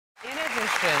In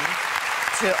addition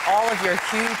to all of your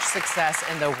huge success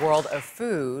in the world of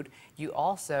food, you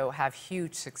also have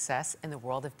huge success in the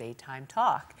world of daytime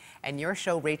talk. And your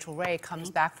show, Rachael Ray, comes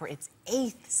back for its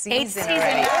 8th season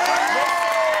already. So,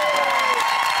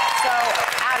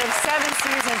 out of 7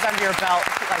 seasons under your belt,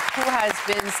 like, who has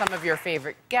been some of your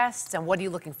favorite guests, and what are you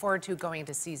looking forward to going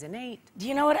into season 8? Do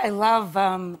you know what I love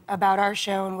about our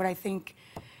show, and what I think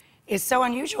is so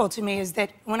unusual to me, is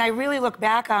that when I really look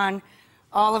back on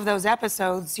all of those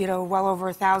episodes, you know, well over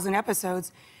 1,000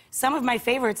 episodes, some of my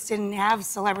favorites didn't have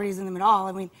celebrities in them at all.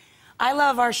 I mean, I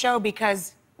love our show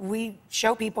because we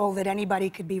show people that anybody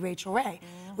could be Rachael Ray.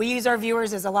 Mm. We use our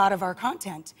viewers as a lot of our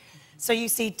content. So you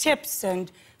see tips and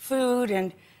food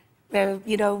and,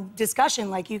 you know, discussion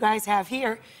like you guys have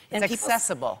here. And it's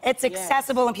accessible. It's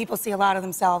accessible, and people see a lot of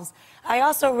themselves. I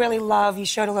also really love, you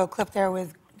showed a little clip there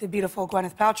with the beautiful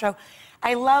Gwyneth Paltrow.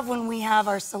 I love when we have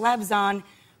our celebs on,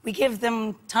 we give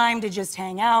them time to just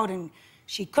hang out, and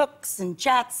she cooks and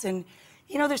chats, and,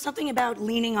 you know, there's something about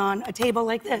leaning on a table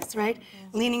like this, right?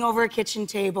 Mm-hmm. Leaning over a kitchen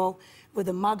table with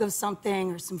a mug of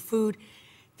something or some food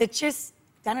that just,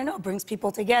 I don't know, brings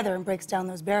people together and breaks down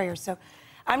those barriers. So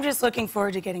I'm just looking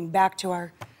forward to getting back to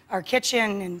our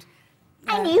kitchen.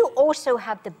 And you also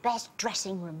have the best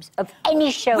dressing rooms of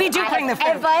any show we do bring the food.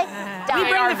 ever done. We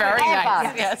bring the very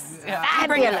nice. Yes. Yeah.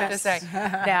 Fabulous.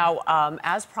 Now,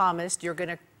 as promised, you're going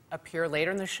to appear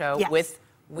later in the show with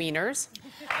wieners.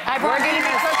 We're going to be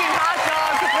cooking hot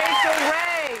dogs with Rachael Ray.